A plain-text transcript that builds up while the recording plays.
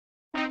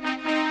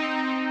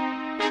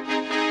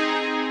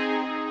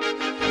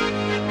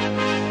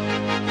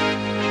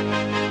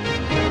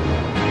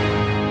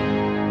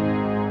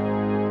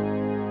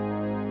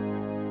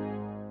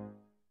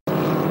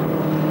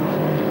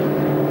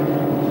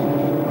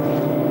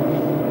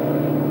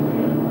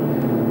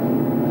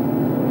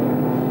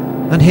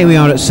And here we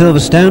are at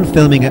Silverstone,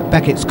 filming at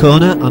Beckett's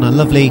Corner on a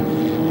lovely,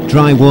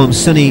 dry, warm,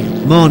 sunny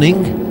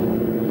morning.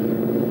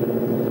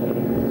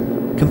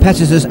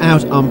 Competitors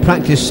out on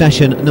practice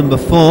session number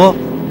 4.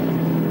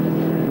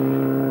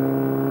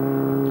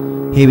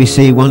 Here we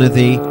see one of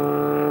the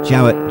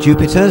Jowett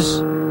Jupiters,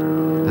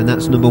 and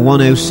that's number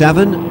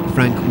 107,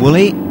 Frank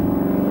Whoolley.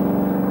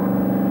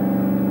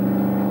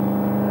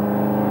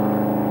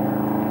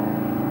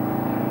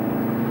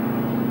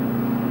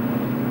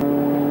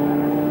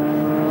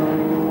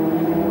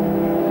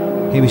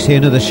 Here we see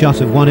another shot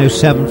of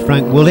 107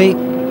 Frank Whoolley,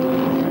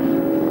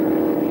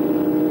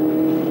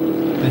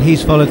 and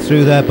he's followed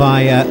through there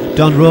by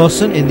Don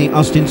Rawson in the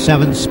Austin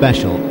 7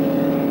 Special.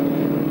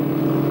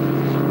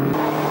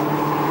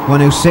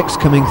 106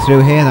 coming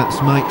through here,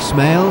 that's Mike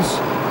Smailes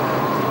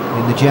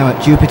in the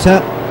Jowett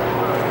Jupiter,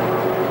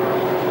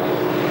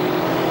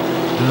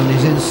 and on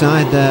his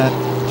inside there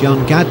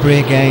John Gadbury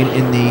again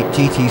in the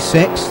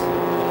GT6.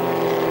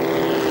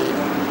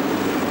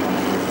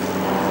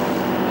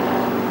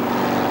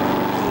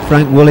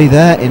 Frank Whoolley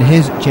there in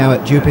his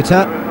Jowett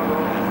Jupiter.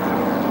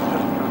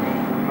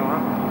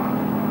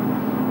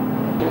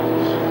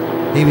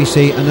 Here we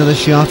see another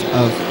shot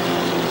of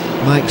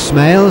Mike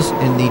Smailes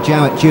in the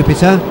Jowett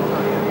Jupiter.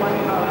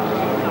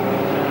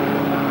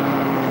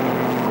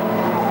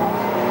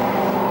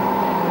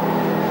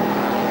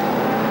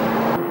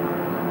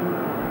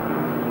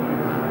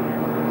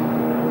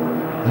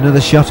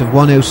 Another shot of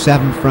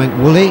 107 Frank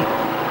Whoolley.